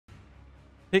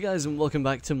Hey guys, and welcome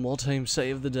back to Mordheim, City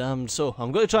of the Damned. So,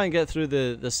 I'm going to try and get through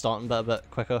the starting bit a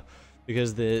bit quicker,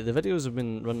 because the videos have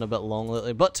been running a bit long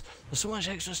lately, but there's so much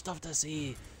extra stuff to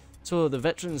see. So, the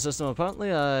veteran system,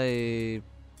 apparently I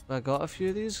got a few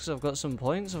of these, because I've got some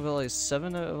points. I've got like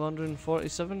 7 out of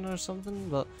 147 or something,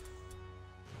 but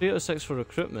 3 out of 6 for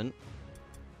recruitment.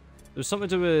 There's something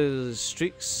to do with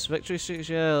streaks, victory streaks,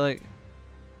 yeah, like...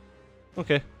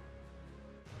 Okay.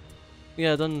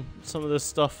 Yeah, done some of this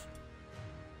stuff.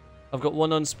 I've got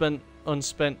one unspent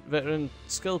veteran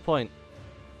skill point.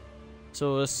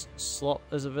 So this slot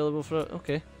is available for it.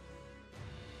 Okay.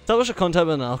 Establish a contact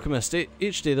with an alchemist.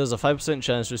 Each day there's a 5%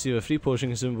 chance to receive a free potion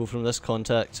consumable from this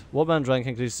contact. Warband rank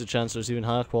increases the chance of receiving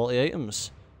higher quality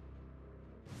items.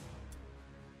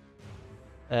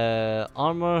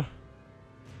 Armor.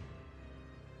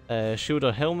 Shield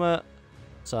or helmet.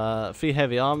 So free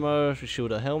heavy armor, free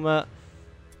shield or helmet.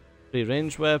 Free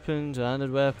ranged weapon,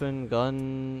 two-handed weapon,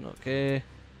 gun, okay.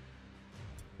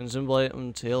 Consumable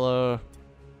item, tailor,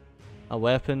 a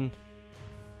weapon.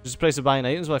 Just the price of buying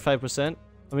items by 5%.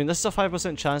 I mean, this is a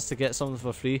 5% chance to get something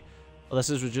for free. But this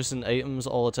is reducing items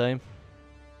all the time.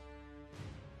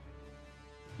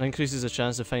 It increases the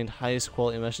chance to find highest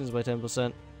quality missions by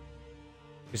 10%.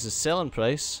 Increases selling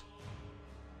price.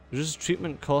 Reduces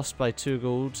treatment cost by 2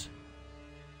 gold.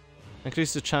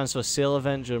 Increases the chance of a sale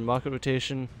event during market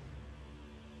rotation.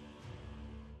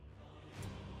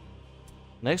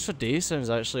 Next for day sounds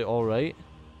actually alright.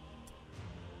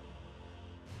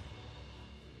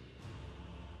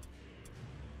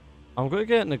 I'm going to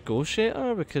get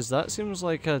negotiator because that seems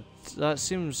like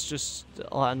just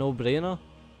like a no-brainer.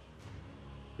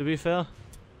 To be fair.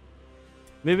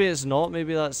 Maybe it's not,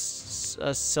 maybe that's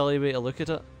a silly way to look at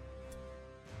it.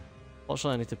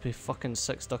 Fortunately I need to pay fucking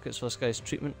 6 ducats for this guy's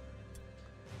treatment.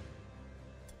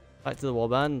 Back to the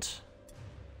warband.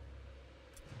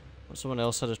 Someone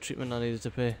else had a treatment I needed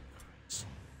to pay.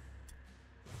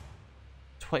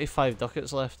 25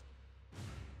 ducats left.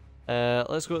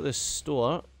 Let's go to the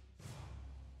store.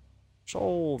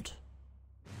 Sold.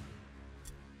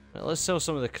 Right, let's sell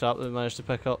some of the crap that we managed to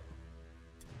pick up.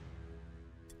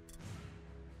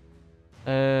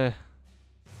 That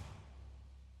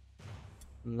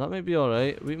may be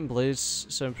alright. Wheaten blades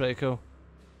sound pretty cool.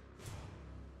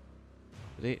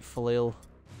 Great flail.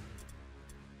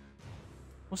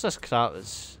 What's this crap?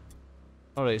 It's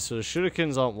alright, so the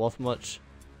shurikens aren't worth much.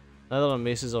 Neither are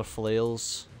maces or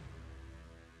flails.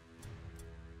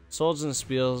 Swords and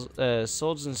spears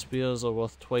are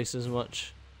worth twice as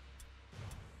much.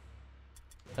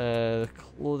 The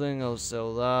clothing, I'll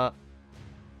sell that.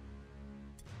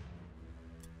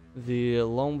 The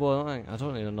longbow, I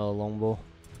don't need another longbow.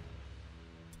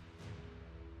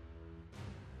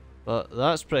 But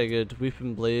that's pretty good.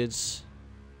 Weeping blades.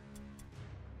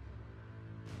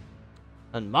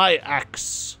 And my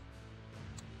axe!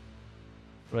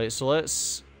 Right, so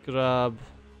let's grab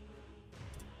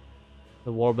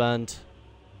the warband.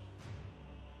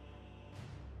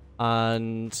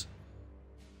 And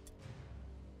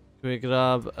can we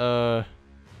grab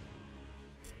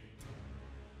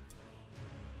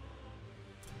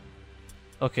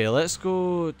okay, let's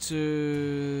go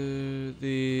to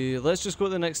the... Let's just go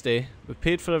to the next day. We've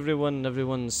paid for everyone and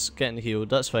everyone's getting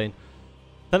healed, that's fine.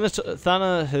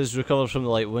 Thana has recovered from the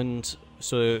light wound,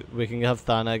 so we can have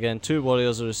Thana again. 2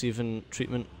 warriors are receiving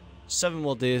treatment. 7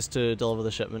 more days to deliver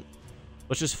the shipment,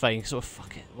 which is fine. So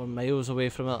fuck it, we're miles away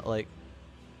from it. Like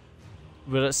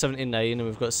we're at 79 and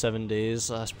we've got 7 days.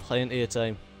 That's plenty of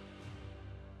time.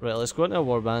 Right, let's go into a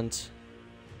warband.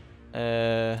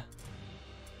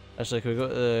 Actually, can we go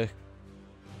to the...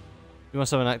 We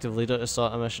must have an active leader to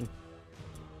start a mission.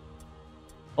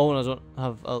 Oh, and I don't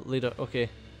have a leader. Okay.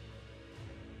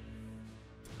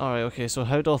 Alright, okay, so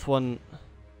how doth one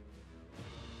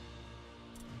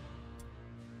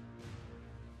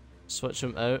switch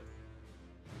him out?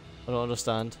 I don't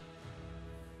understand.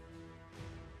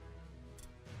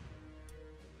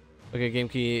 Okay, game,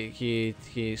 can you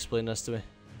explain this to me?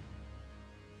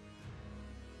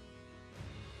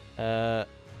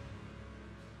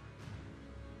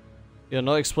 You're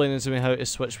not explaining to me how to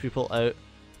switch people out.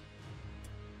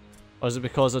 Or is it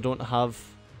because I don't have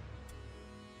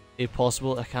a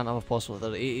possible? I can't have a possible.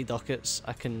 There are 80 ducats.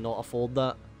 I cannot afford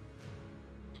that.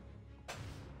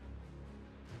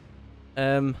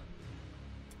 Does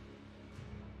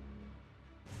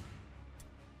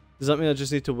that mean I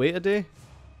just need to wait a day?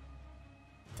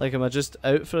 Like, am I just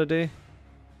out for a day?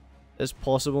 It's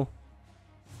possible.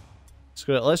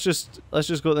 Screw it. Let's just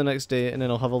go to the next day and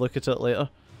then I'll have a look at it later.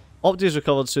 Opti's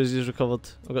recovered. Susie's recovered.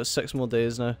 I've got 6 more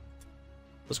days now.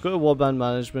 Let's go to warband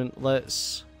management.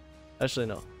 Let's... Actually,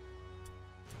 no.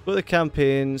 Go to the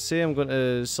campaign, say I'm going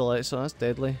to select, so that's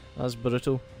deadly, that's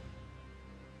brutal.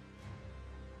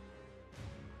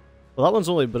 Well, that one's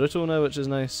only brutal now, which is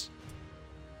nice.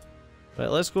 Right,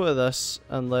 let's go to this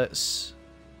and let's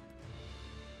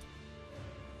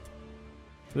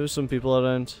move some people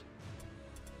around.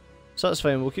 So that's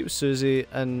fine, we'll keep Susie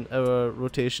in our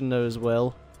rotation now as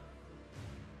well.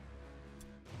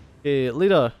 Okay,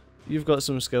 leader, you've got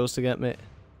some skills to get, mate.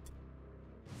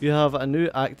 You have a new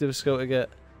active skill to get.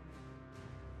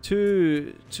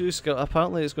 Two skill.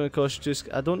 Apparently, it's going to cost you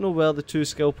I don't know where the 2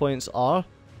 skill points are,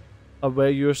 or where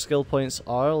your skill points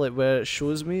are, like where it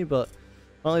shows me. But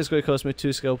apparently, it's going to cost me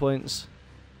 2 skill points.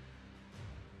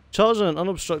 Charge on an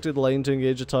unobstructed line to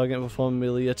engage a target and perform a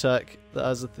melee attack that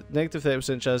has a negative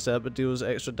 30% chance to hit, but deals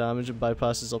extra damage and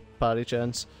bypasses a parry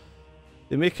chance.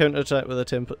 They may counterattack with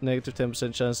a negative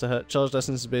 10% chance to hit. Charge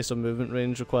distance is based on movement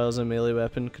range. Requires a melee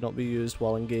weapon. Cannot be used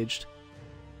while engaged.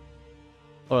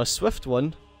 Or a swift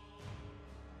one,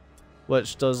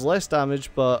 which does less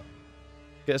damage but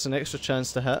gets an extra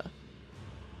chance to hit.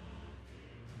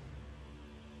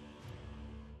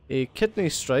 A kidney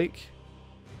strike.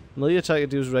 Melee attack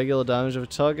deals regular damage. If a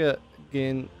target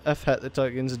if hit, the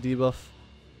target gains a debuff.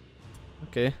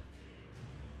 Okay.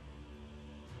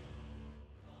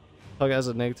 Target has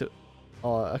a negative.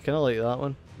 Oh, I kind of like that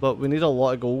one, but we need a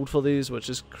lot of gold for these, which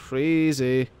is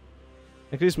crazy.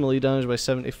 Increase melee damage by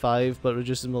 75, but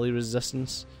reduces melee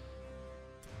resistance.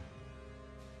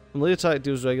 Melee attack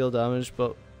deals regular damage,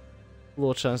 but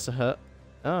lower chance to hit.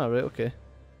 Ah, right, okay.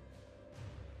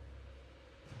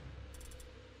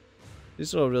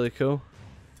 These are all really cool.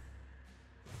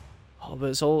 Oh, but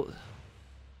it's all...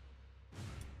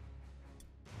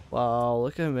 Wow,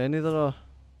 look how many there are.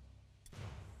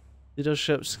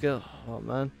 Leadership skill. Oh,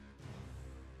 man.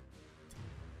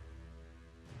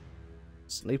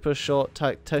 Sniper shot,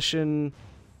 tactician.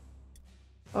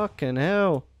 Fucking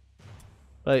hell.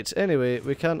 Right, anyway,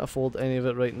 we can't afford any of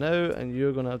it right now, and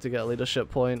you're going to have to get a leadership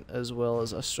point as well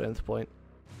as a strength point.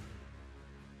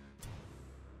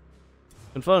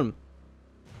 Confirm.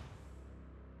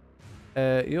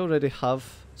 You already have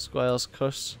Squire's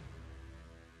Curse,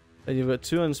 and you've got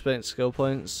 2 unspent skill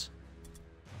points.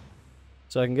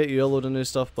 So I can get you a load of new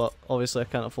stuff, but obviously I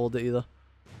can't afford it either.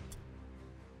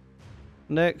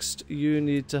 Next, you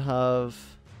need to have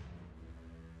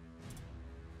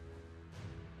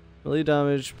melee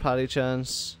damage, parry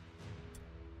chance.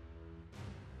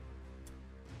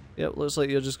 Yep, looks like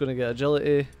you're just going to get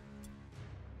agility.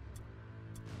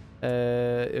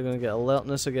 You're going to get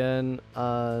alertness again,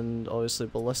 and obviously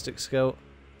ballistic scout.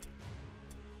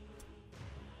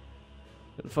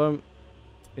 Confirm.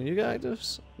 Can you get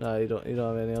actives? No, you don't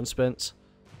have any unspent.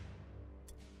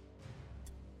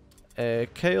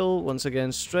 Kyle, once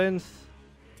again, strength.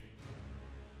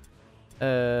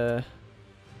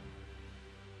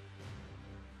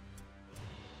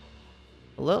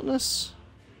 Alertness.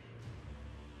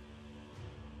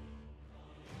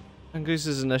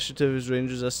 Increases initiative, his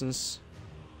range resistance.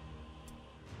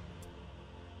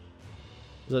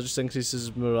 That just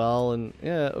increases morale and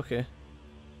yeah, okay.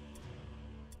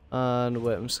 And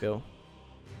weapon skill.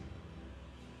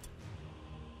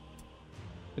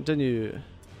 Continue.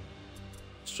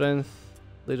 Strength,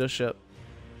 leadership.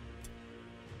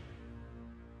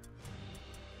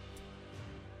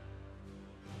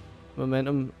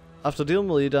 Momentum. After dealing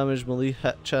melee damage, melee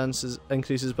hit chances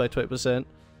increases by 20%.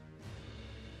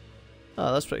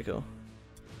 Ah, that's pretty cool.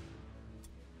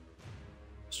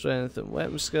 Strength and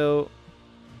weapon skill.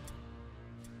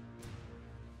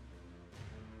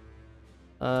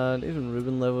 And even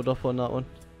Ruben leveled up on that one.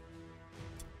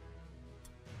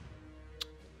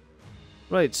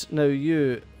 Right, now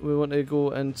we want to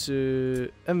go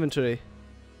into inventory.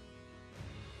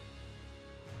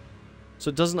 So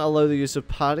it doesn't allow the use of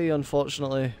parry,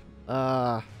 unfortunately.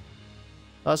 Ah,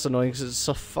 that's annoying because it's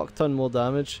a fuck ton more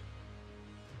damage.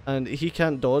 And he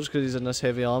can't dodge because he's in this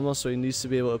heavy armor, so he needs to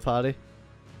be able to parry.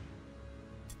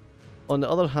 On the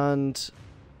other hand,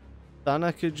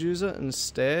 Dana could use it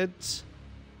instead.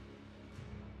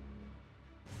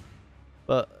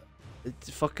 But, it's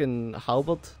fucking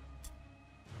halberd.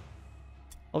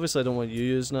 Obviously I don't want you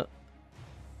using it.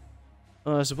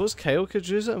 I suppose Kyle could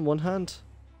use it in one hand.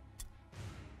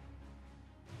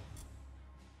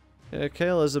 Yeah,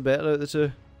 Kyle is the better out of the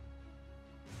two.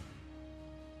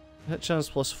 Hit chance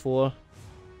 +4.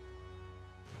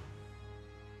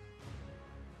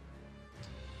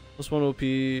 +1 OP.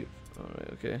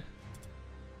 Alright, okay.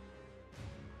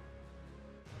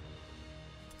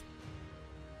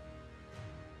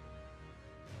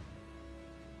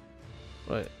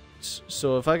 Right.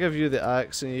 So if I give you the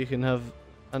axe and you can have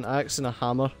an axe and a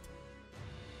hammer.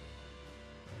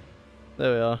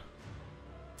 There we are.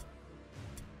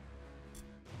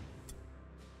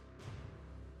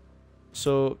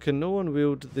 So, can no one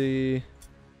wield the...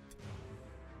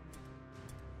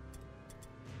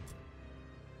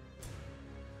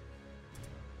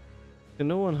 Can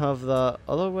no one have that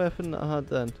other weapon that I had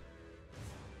then?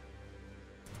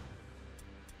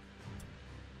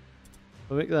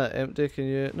 I'll make that empty, can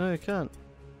you? No, you can't.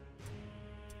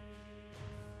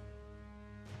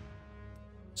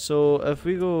 So, if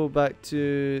we go back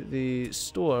to the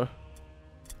store,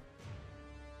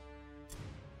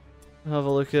 have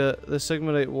a look at the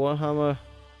Sigmarite Warhammer.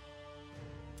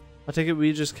 I take it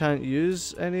we just can't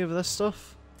use any of this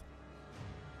stuff?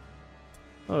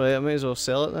 Alright, I might as well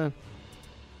sell it then.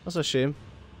 That's a shame.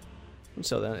 I'll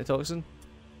sell the antitoxin.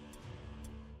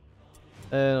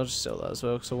 And I'll just sell that as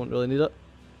well because I won't really need it.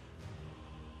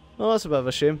 Oh, that's a bit of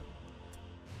a shame.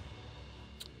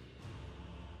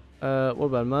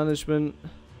 Warband management.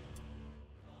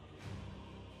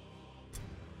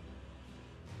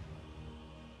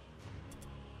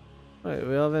 Right, do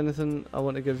we have anything? I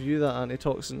want to give you that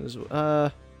antitoxin as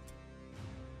well.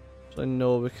 So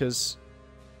no, because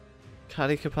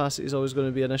carry capacity is always going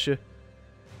to be an issue.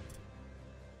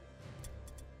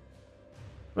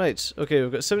 Right, okay,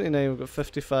 we've got 79, we've got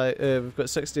 55, we've got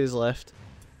 6 days left.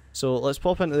 So let's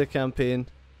pop into the campaign.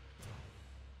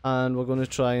 And we're going to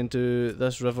try and do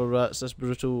this river rats, this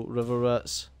brutal river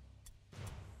rats.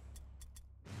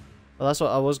 Well, that's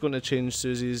what I was going to change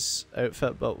Susie's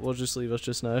outfit, but we'll just leave us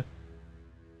just now.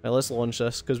 Right, let's launch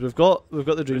this because we've got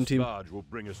the dream team. This barge will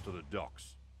bring us to the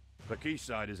docks. The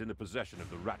quayside is in the possession of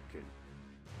the Ratkin.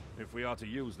 If we are to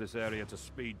use this area to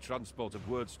speed transport of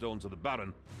Wordstone to the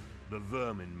Baron, the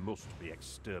vermin must be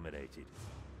exterminated.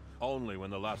 Only when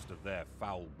the last of their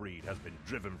foul breed has been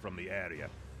driven from the area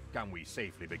can we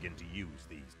safely begin to use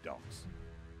these docks.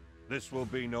 This will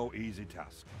be no easy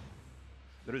task.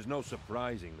 There is no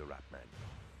surprising the Ratmen.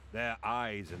 Their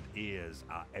eyes and ears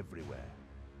are everywhere.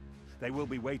 They will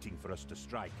be waiting for us to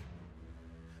strike.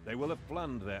 They will have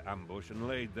planned their ambush and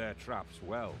laid their traps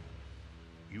well.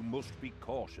 You must be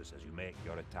cautious as you make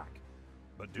your attack,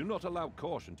 but do not allow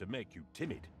caution to make you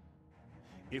timid.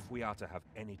 If we are to have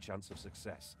any chance of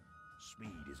success,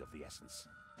 speed is of the essence.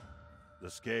 The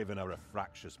Skaven are a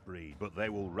fractious breed, but they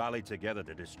will rally together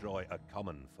to destroy a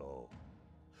common foe.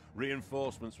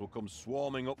 Reinforcements will come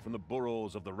swarming up from the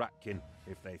burrows of the Ratkin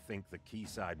if they think the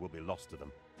quayside will be lost to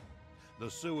them. The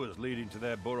sewers leading to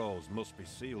their burrows must be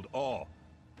sealed, or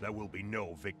there will be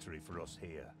no victory for us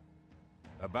here.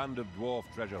 A band of dwarf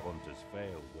treasure hunters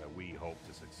failed where we hope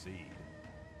to succeed.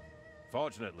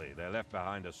 Fortunately, they left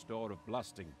behind a store of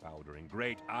blasting powder in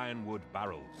great ironwood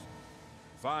barrels.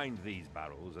 Find these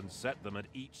barrels and set them at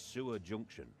each sewer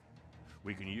junction.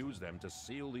 We can use them to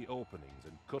seal the openings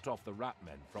and cut off the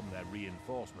Ratmen from their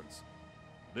reinforcements.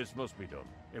 This must be done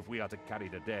if we are to carry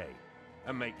the day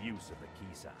and make use of the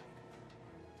quayside.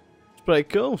 It's pretty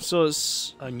cool. So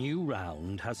it's a new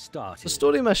round has started. A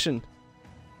story mission.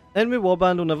 Enemy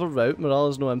warband will never rout. Morale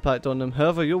has no impact on them.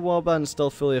 However, your warband is still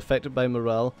fully affected by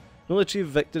morale. You'll achieve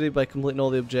victory by completing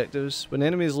all the objectives. When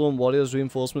enemies low on warriors,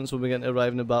 reinforcements will begin to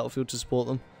arrive in the battlefield to support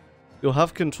them. You'll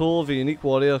have control of a unique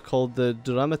warrior called the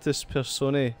Dramatis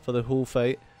Personae for the whole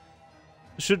fight.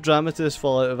 Should Dramatis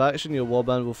fall out of action, your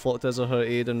warband will flock to his or her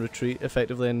aid and retreat,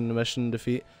 effectively ending the mission in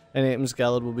defeat. Any items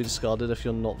gathered will be discarded if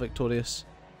you're not victorious.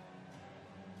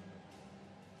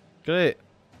 Great.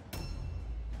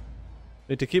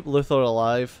 Need to keep Luthor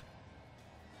alive.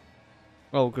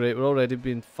 Oh great, we're already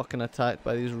being fucking attacked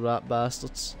by these rat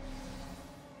bastards.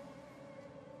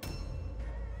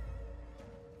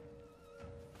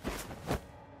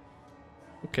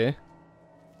 Okay.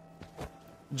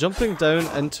 Jumping down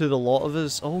into the lot of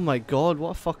us. Oh my god,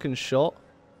 what a fucking shot.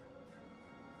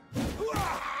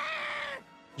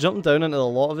 Jumping down into the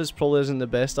lot of us probably isn't the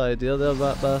best idea there,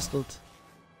 rat bastard.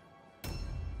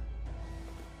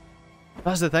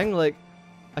 That's the thing, like,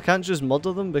 I can't just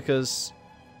murder them because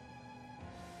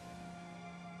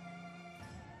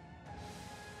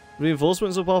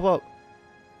reinforcements will pop up.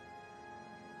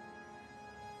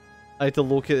 I had to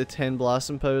locate the 10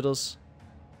 blasting powders.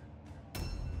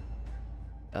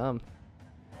 Damn.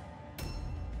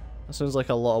 That sounds like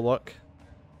a lot of work.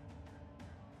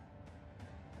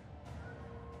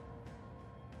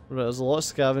 Right, there's a lot of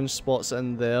scavenge spots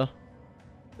in there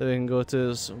that we can go to.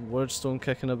 There's some Wordstone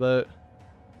kicking about.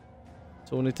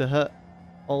 So we'll need to hit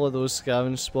all of those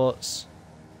scavenge spots.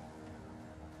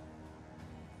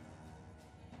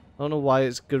 I don't know why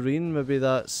it's green, maybe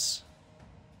that's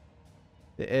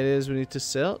the areas we need to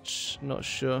search, not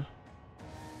sure.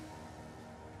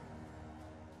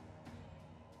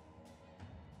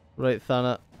 Right,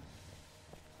 Thanet.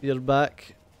 you're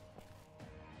back.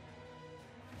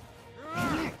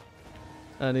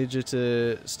 I need you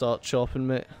to start chopping,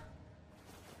 mate.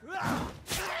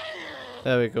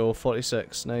 There we go,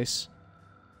 46, nice.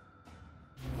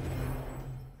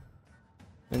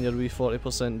 And your wee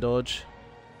 40% dodge.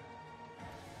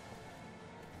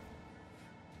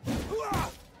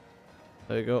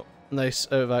 There you go. Nice,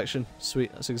 out of action.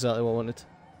 Sweet, that's exactly what I wanted.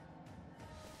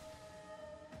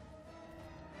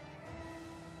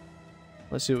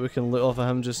 Let's see what we can loot off of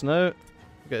him just now.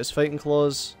 Get his fighting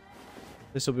claws.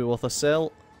 This will be worth a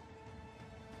sell.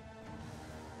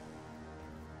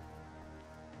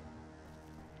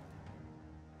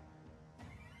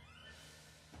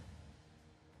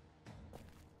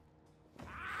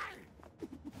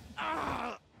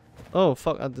 Oh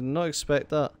fuck, I did not expect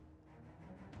that.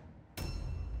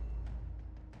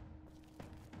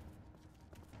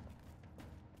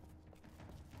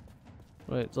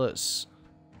 Right, let's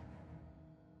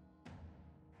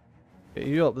get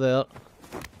you up there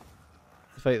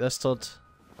to fight this turd.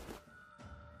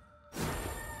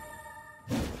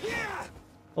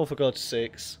 Oh, for God's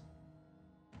sakes.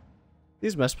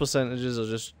 These miss percentages are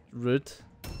just rude.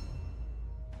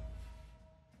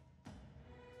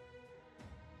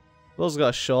 Will's got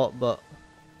a shot, but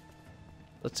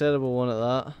a terrible one at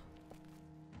that.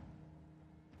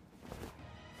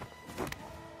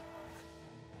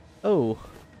 Oh,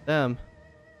 damn.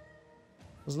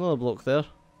 There's another bloke there.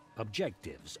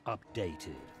 Objectives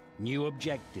updated. New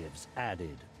objectives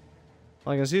added.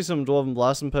 I can see some dwarven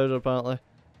blasting powder apparently.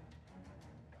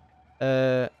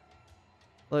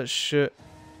 Let's shoot.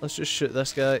 Let's just shoot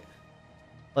this guy.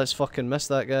 Let's fucking miss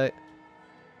that guy.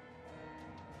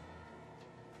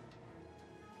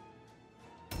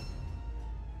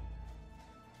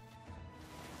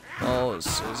 Oh, it's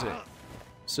Susie.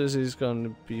 Susie's gonna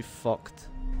be fucked.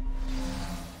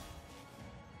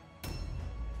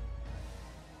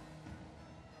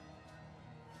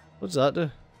 What does that do?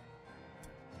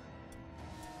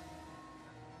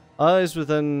 Eyes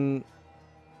within...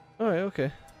 Alright,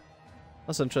 okay.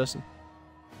 That's interesting.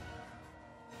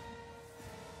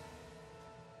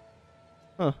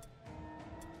 Huh.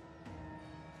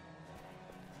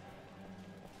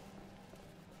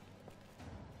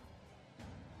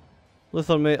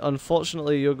 Luthor, mate,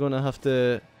 unfortunately you're gonna have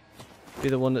to be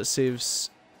the one that saves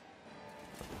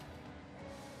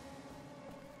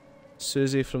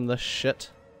Susie from this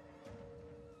shit.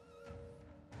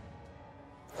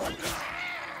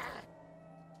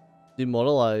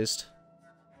 Demoralized.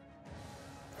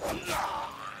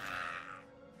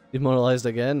 Demoralized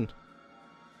again.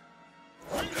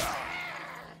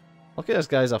 Okay, this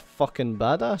guy's a fucking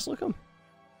badass, look at him.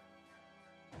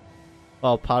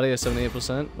 I'll parry at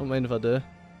 78%, don't mind if I do.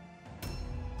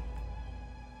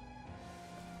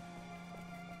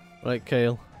 Right,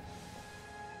 Kyle.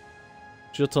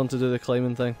 It's your turn to do the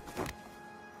climbing thing.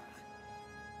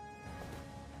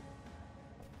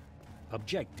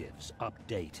 Objectives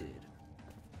updated.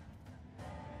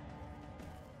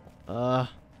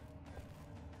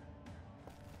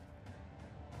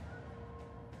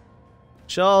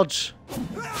 Charge!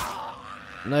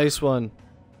 Nice one.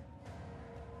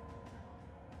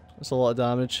 That's a lot of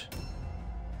damage.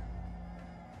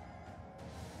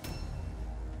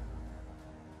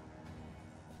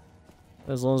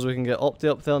 As long as we can get Opti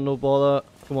up there, no bother.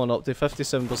 Come on, Opti,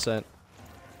 57%.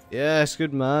 Yes,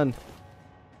 good man.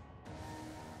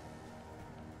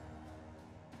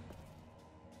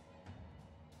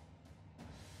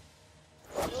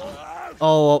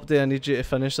 Oh, Opti, I need you to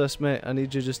finish this, mate. I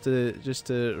need you just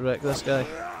to wreck this guy.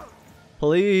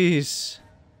 Please.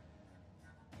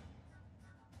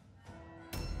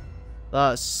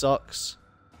 That sucks.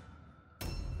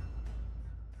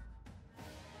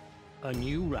 A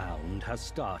new round has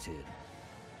started.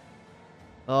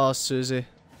 Oh, Susie.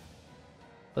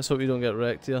 Let's hope you don't get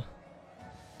wrecked here.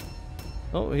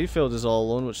 Oh, he failed us all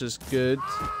alone, which is good.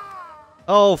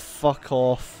 Oh, fuck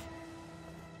off.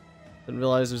 Didn't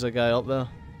realise there was a guy up there.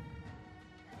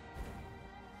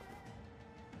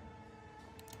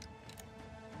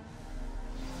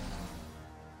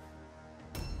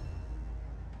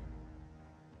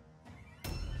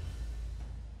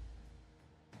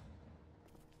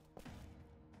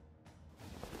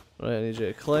 Right, I need you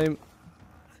to climb.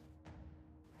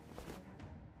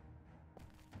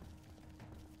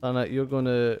 Anna, you're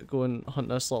gonna go and hunt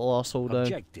this little asshole down.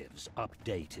 Objectives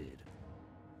updated.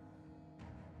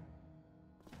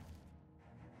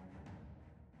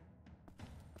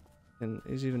 And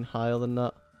he's even higher than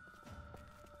that.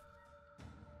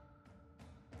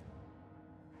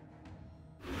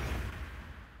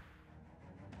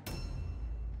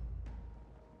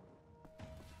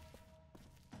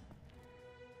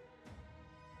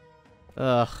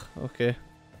 Ugh, okay.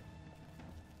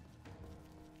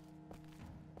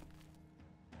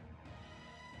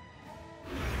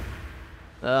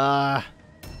 Ah,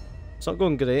 it's not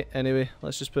going great anyway,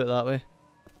 let's just put it that way.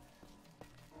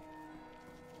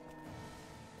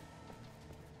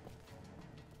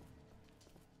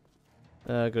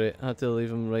 Great, I had to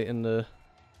leave him right in the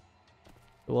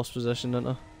worst position, didn't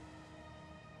I?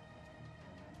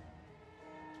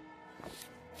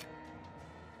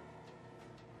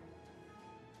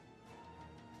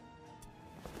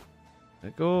 There we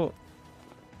go.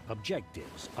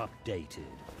 Objectives updated.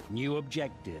 New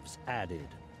objectives added.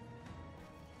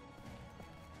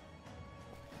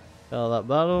 That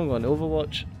barrel, I'm going to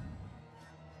Overwatch.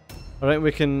 Alright,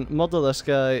 we can murder this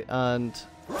guy and...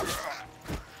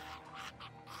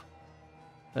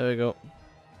 There we go.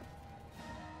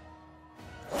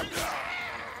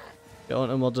 Get on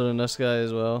to murdering this guy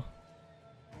as well.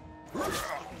 I feel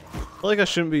like I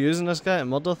shouldn't be using this guy to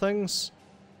murder things.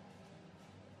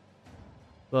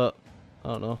 But, I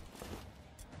don't know.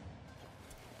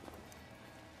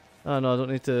 Oh no, I don't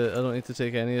need to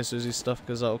take any of Susie's stuff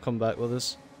because that'll come back with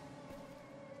us.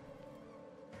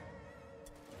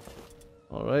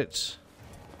 Alright.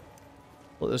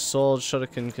 Well, the sword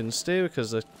shuriken can stay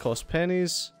because they cost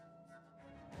pennies.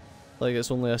 Like it's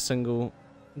only a single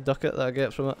ducat that I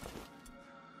get from it.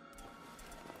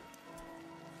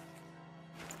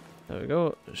 There we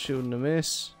go, shield and the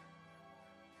mace.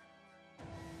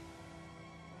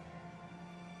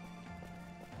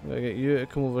 I'm gonna get you to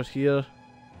come over here.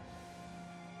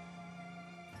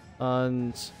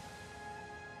 And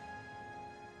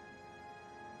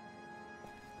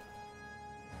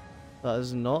that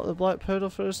is not the black powder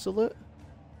for us to loot.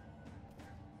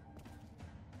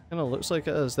 Kinda looks like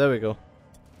it is. There we go.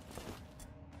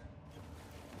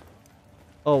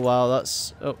 Oh wow,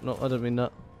 that's... Oh no, I didn't mean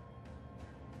that.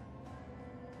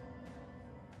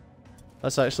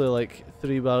 That's actually like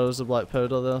 3 barrels of black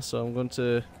powder there, so I'm going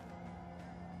to...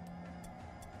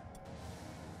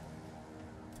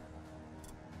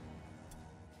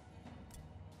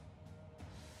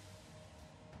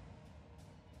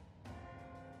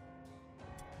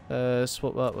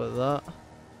 swap that with that.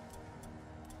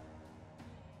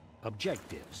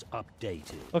 Objectives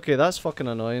updated. Okay, that's fucking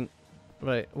annoying.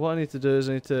 Right, what I need to do is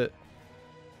I need to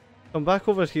come back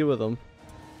over here with them.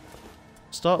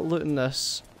 Start looting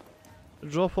this.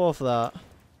 Drop off that.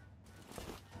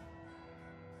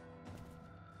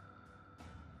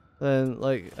 Then,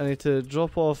 like, I need to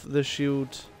drop off the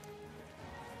shield.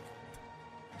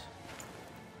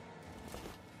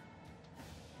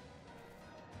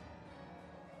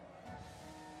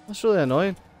 That's really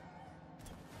annoying.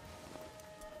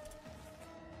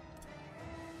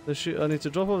 I need to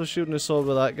drop off the shield and the sword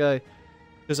with that guy.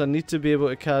 Because I need to be able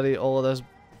to carry all of this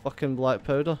fucking black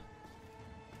powder.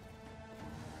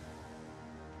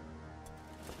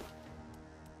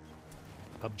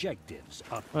 Objectives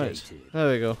updated. Right,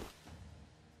 there we go.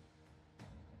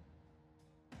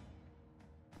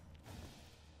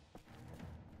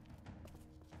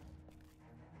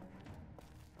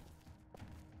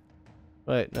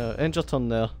 Right, now end your turn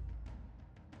there.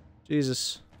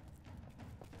 Jesus.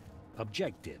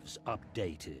 Objectives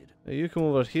updated. Now you come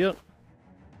over here.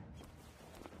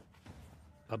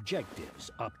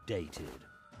 Objectives updated.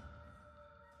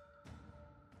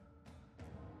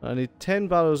 I need 10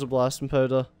 barrels of blasting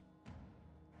powder.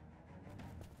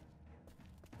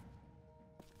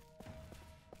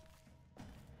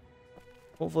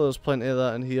 Hopefully there's plenty of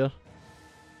that in here.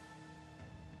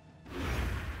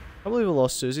 I can't believe we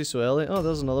lost Susie so early. Oh,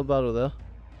 there's another barrel there.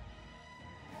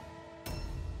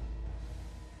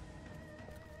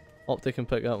 Hope they can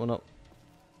pick that one up.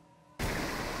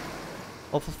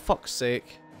 Oh, for fuck's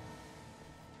sake.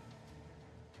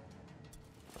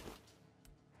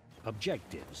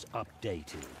 Objectives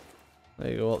updated.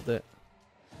 There you go, update.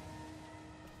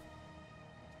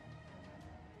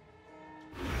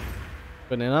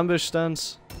 Got an ambush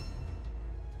stance.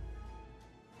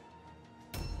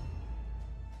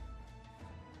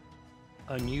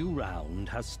 A new round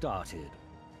has started.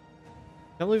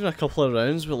 Can't believe in a couple of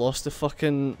rounds we lost the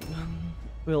fucking...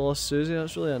 We lost Susie,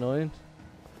 that's really annoying.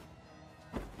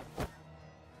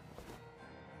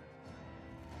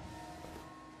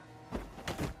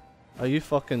 Are you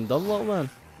fucking dumb, little man?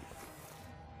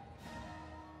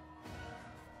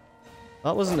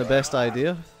 That wasn't the best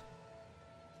idea.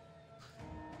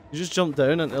 You just jumped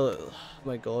down into... Oh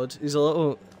my god, he's a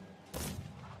little...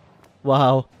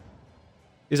 Wow.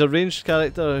 He's a ranged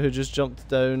character who just jumped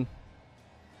down.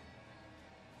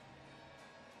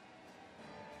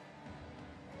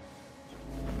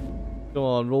 Come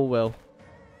on, roll well.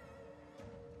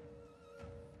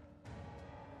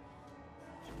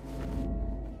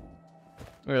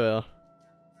 There we are.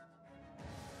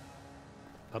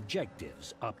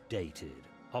 Objectives updated.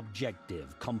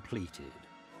 Objective completed.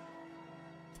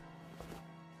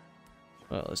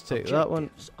 Right, let's take that one.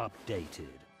 Objectives updated.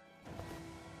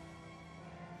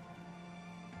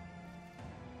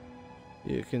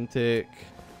 You can take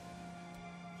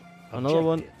another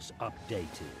one. Objectives updated.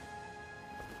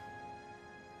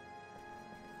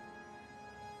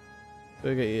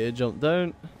 We'll get you to jump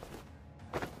down.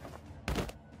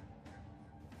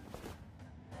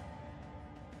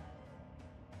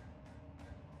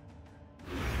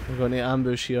 We're going to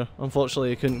ambush here. Unfortunately,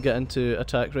 you couldn't get into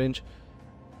attack range.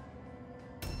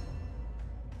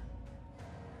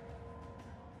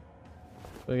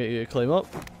 We'll get you to climb up.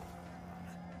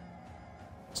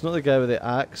 It's not the guy with the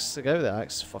axe. The guy with the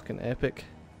axe is fucking epic.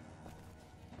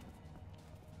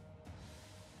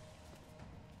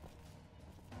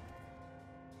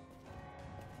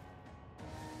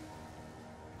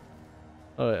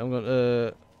 Alright, I'm going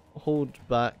to hold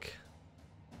back.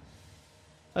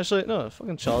 Actually, no,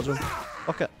 fucking charge him.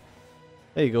 Fuck it.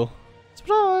 There you go.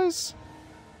 Surprise!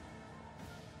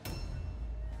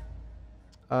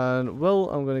 And Will,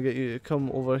 I'm going to get you to come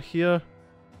over here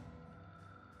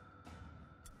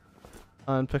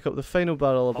and pick up the final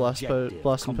barrel of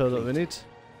blasting powder that we need.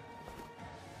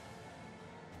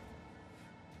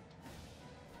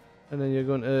 And then you're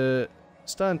going to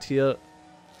stand here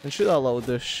and shoot that little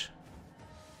douche.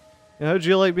 Now, how do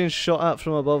you like being shot at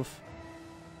from above?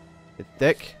 You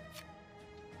dick.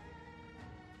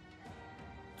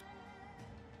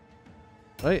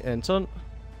 Right, end turn.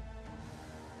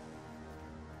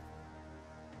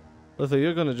 Luther,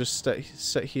 you're gonna just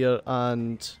sit here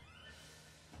and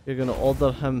you're gonna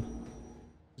order him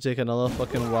to take another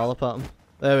fucking wallop at him.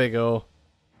 There we go.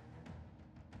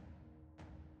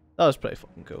 That was pretty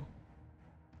fucking cool.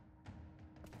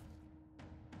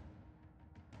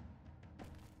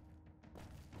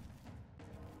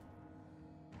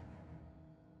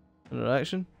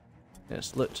 Interaction?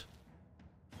 Yes, loot.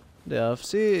 Yeah,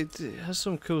 see, it has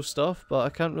some cool stuff, but I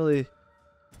can't really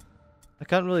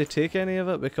take any of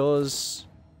it because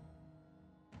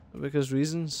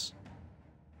reasons.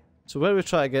 So where do we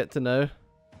try to get to now?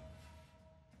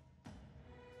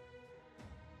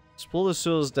 Explore the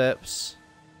sewer's depths.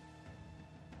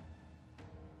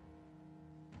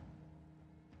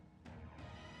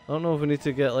 I don't know if we need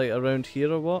to get like around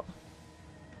here or what.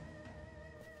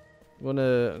 I'm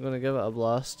gonna give it a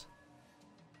blast.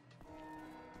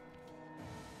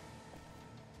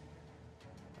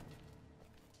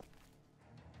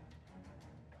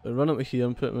 We'll run up to here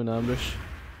and put him in ambush.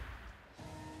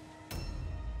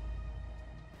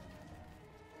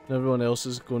 And everyone else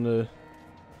is gonna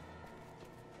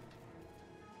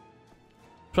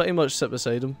pretty much sit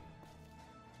beside him.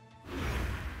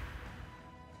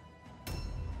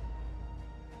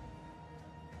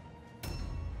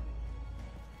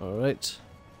 Alright.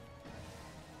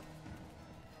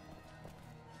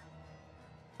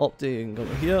 Opti and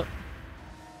come here.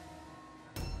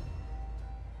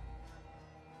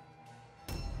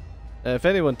 If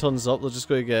anyone turns up, they're just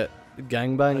going to get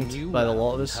gangbanged by the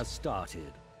lot of us.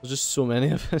 There's just so many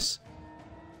of us.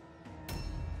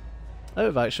 Out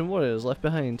of action warriors left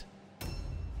behind.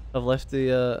 I've left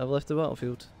the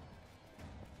battlefield.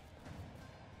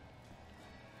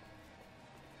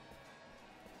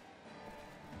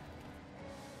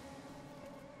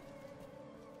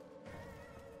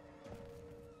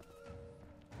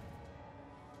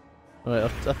 Right,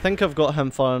 I think I've got him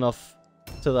far enough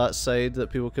to that side that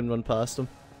people can run past him.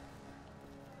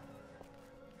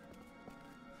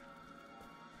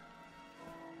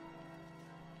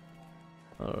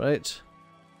 Alright.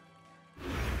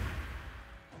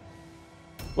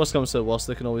 Worst comes to the worst,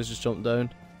 they can always just jump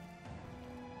down.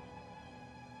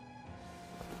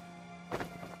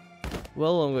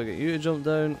 Well, I'm gonna get you to jump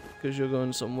down because you're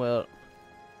going somewhere.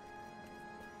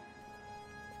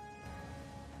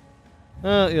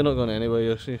 You're not going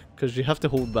anywhere because you have to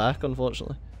hold back,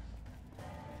 unfortunately.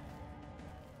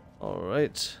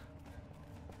 Alright.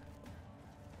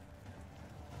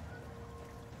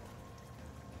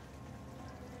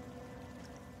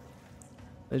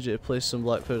 I need you to place some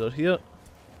black powder here.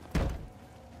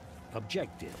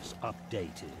 Objectives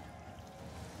updated.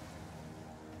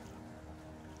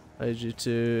 I need you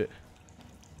to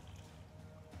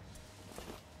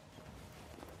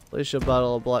place your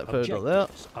barrel of black powder there.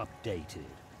 Updated.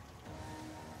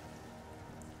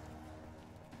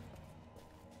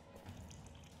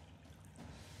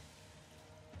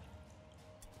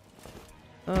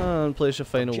 And place your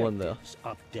final one there.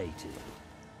 Updated.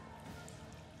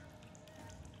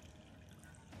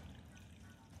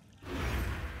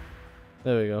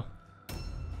 There we go.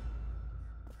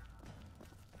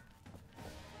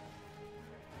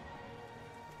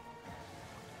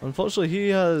 Unfortunately, he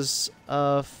has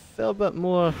a fair bit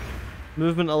more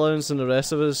movement allowance than the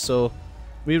rest of us, so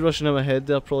me rushing him ahead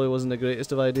there probably wasn't the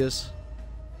greatest of ideas.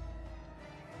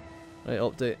 Right,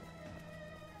 update.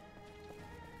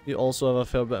 You also have a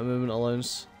fair bit of movement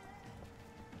allowance.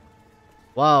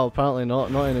 Wow, apparently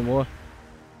not anymore.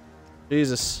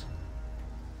 Jesus.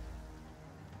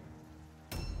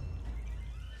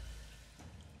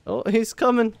 Oh, he's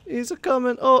coming! He's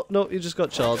coming! Oh, no, he just got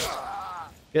charged.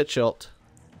 Get chopped.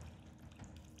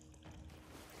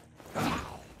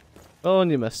 Oh,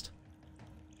 and you missed.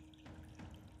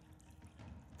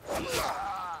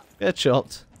 Get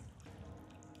chopped.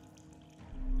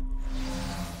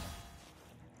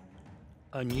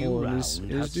 A new round he's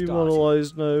has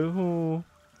demoralized now. Oh.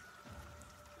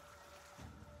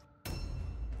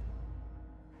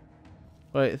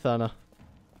 Right, Thana.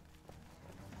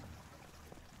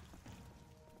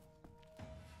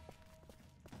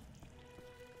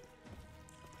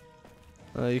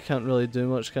 You can't really do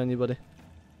much, can you, buddy?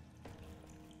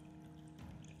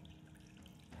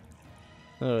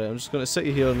 Alright, I'm just going to sit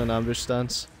you here in an ambush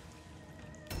stance.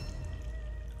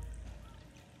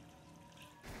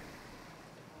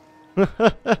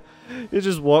 He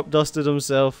just warp dusted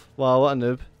himself. Wow, what a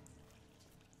noob.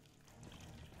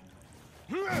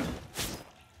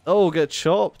 Oh, get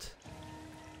chopped.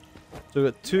 So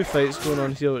we've got two fights going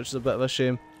on here, which is a bit of a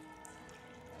shame.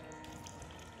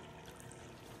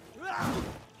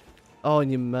 Oh,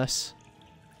 and you miss.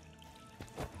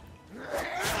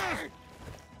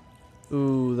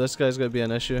 Ooh, this guy's going to be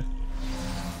an issue.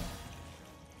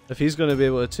 If he's going to be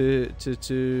able to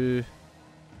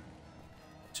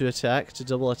attack, to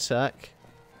double attack,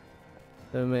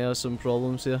 then we may have some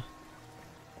problems here.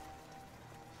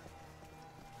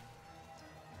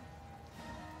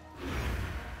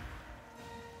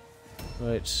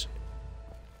 Right.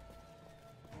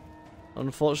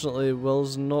 Unfortunately,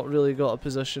 Will's not really got a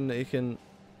position that he can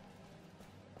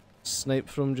snipe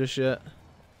from just yet.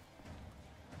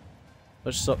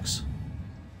 Which sucks.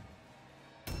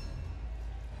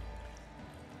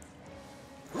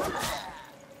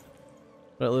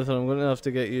 Right, Luther, I'm going to have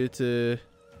to get you to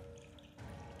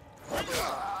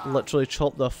literally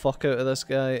chop the fuck out of this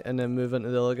guy and then move into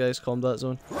the other guy's combat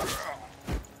zone.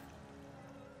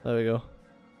 There we go.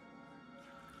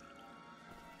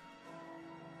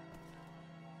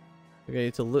 I get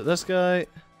you to loot this guy.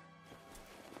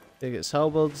 Take its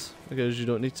halberd because you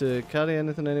don't need to carry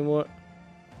anything anymore.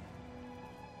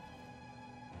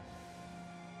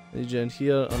 Need you in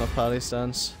here on a parry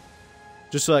stance.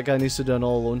 Just so that guy needs to do an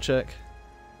all alone check.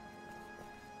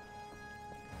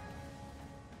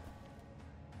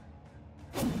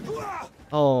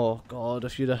 Oh god,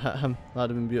 if you'd have hit him,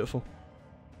 that'd have been beautiful.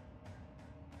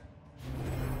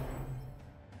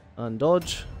 And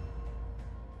dodge.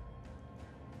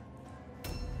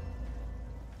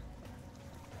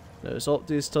 Now it's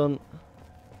Opti's turn.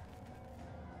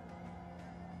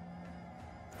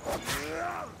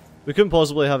 We couldn't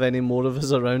possibly have any more of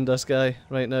us around this guy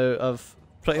right now. I've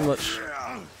pretty much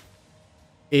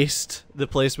aced the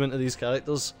placement of these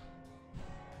characters.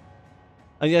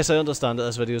 And yes, I understand that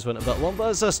this video's went a bit long,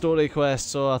 but it's a story quest,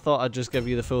 so I thought I'd just give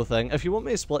you the full thing. If you want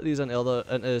me to split these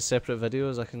into separate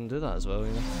videos, I can do that as well,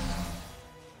 you know.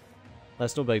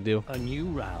 That's no big deal. A new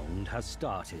round has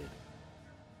started.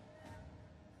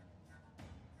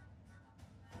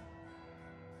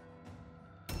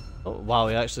 Oh wow,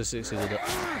 he actually succeeded it.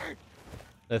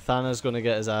 Now Thana's gonna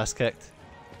get his ass kicked.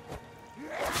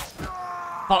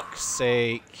 Fuck's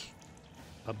sake.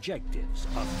 Objectives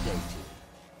updated.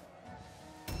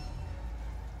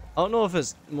 I don't know if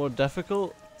it's more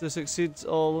difficult to succeed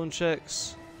all alone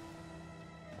checks.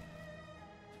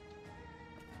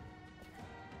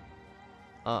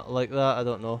 Like that, I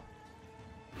don't know.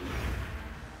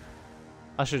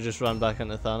 I should just run back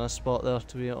into Thanos' spot there,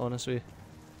 to be honest with you.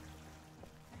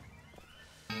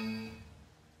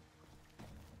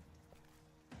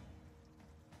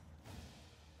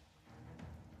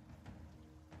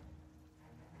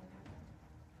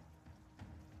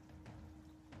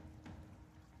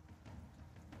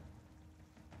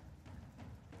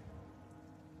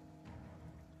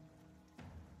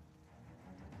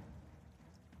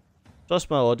 Trust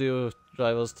my audio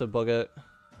drivers to bug out.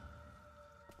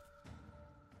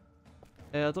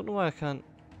 Yeah, I don't know why I can't.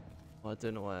 Oh, I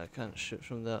do know why I can't shoot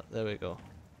from there. There we go.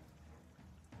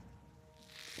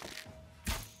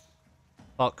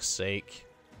 Fuck's sake.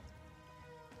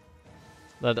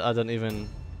 I didn't even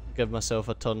give myself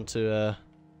a turn to.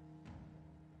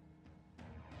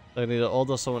 I need to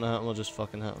order someone to hit him or just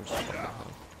fucking hit him. Just fucking hit him.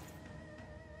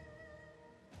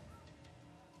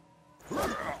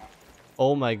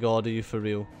 Oh my god, are you for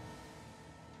real?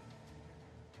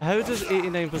 How does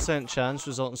 89% chance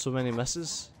result in so many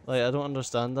misses? Like, I don't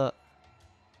understand that.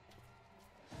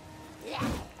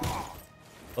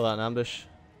 Oh, that an ambush.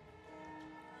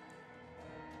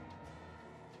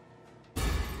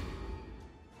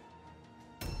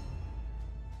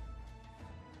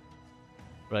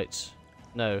 Right.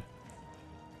 Now.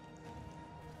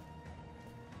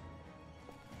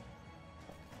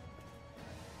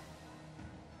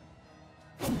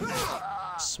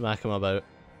 Smack him about.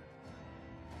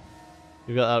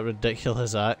 You got that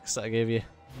ridiculous axe that I gave you.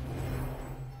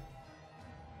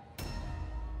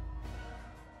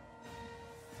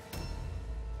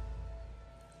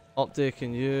 Update,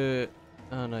 can you...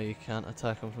 Oh no, you can't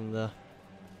attack him from there.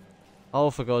 Oh,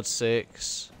 for God's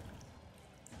sakes.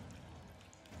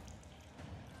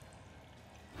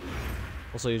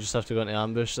 Also, you just have to go into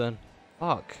ambush then.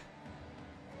 Fuck.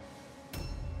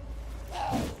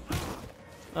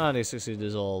 And he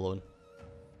succeeded all alone.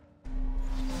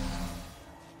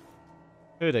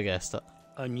 Who'd have guessed it?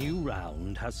 A new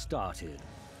round has started.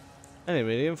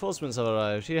 Anyway, reinforcements have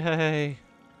arrived. Yay!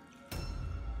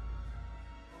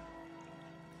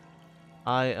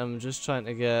 I am just trying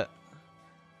to get...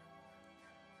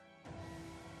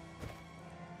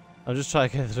 I'm just trying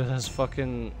to get through this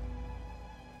fucking...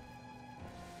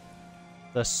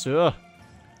 this sewer.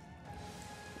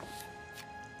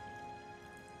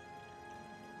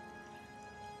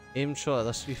 Aim shot at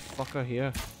this wee fucker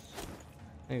here.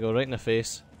 There you go, right in the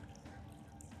face.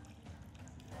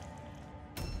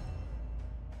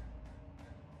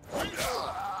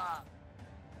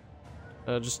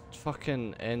 Just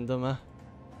fucking end him, eh?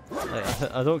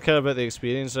 Like, I don't care about the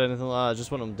experience or anything like that, I just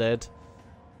want him dead.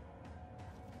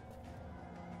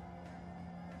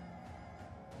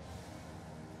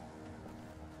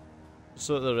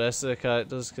 So that the rest of the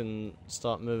characters can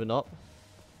start moving up.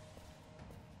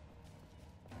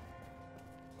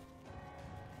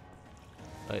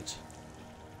 Right.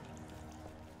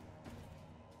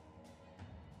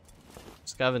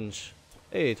 Scavenge.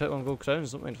 Hey, 21 gold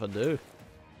crowns, don't mind if I do.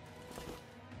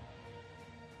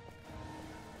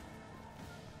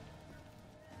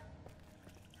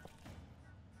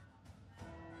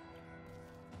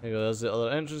 There you go, there's the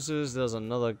other entrances, there's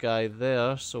another guy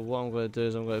there, so what I'm going to do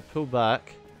is I'm going to pull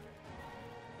back.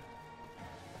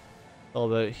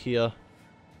 All about here.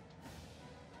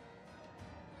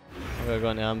 I'm going to go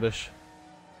into ambush.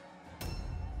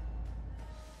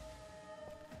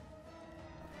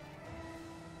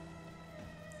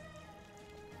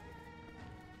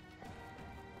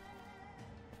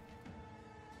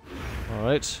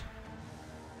 Alright.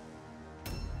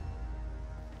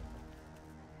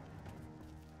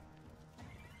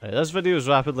 Right, this video is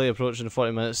rapidly approaching the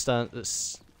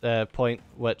 40-minute point,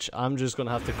 which I'm just going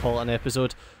to have to call it an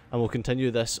episode, and we'll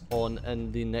continue this on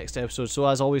in the next episode. So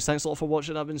as always, thanks a lot for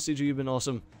watching. I've been CJ, you've been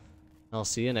awesome. I'll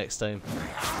see you next time.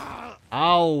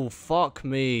 Ow, fuck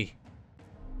me.